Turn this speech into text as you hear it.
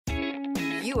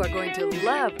You are going to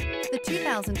love the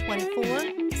 2024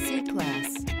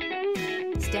 C-Class.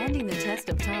 Standing the test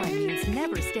of time means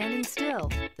never standing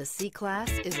still. The C-Class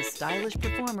is a stylish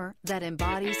performer that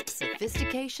embodies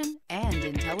sophistication and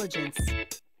intelligence.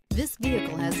 This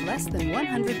vehicle has less than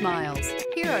 100 miles.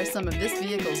 Here are some of this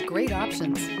vehicle's great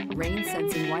options: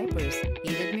 rain-sensing wipers,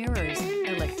 heated mirrors,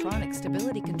 electronic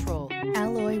stability control,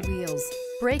 alloy wheels,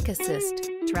 brake assist,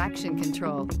 traction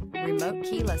control, remote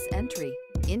keyless entry,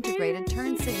 integrated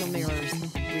turn signal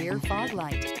mirrors, rear fog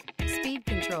light, speed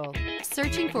control.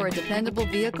 Searching for a dependable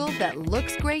vehicle that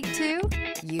looks great too?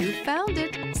 You found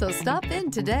it, so stop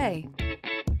in today.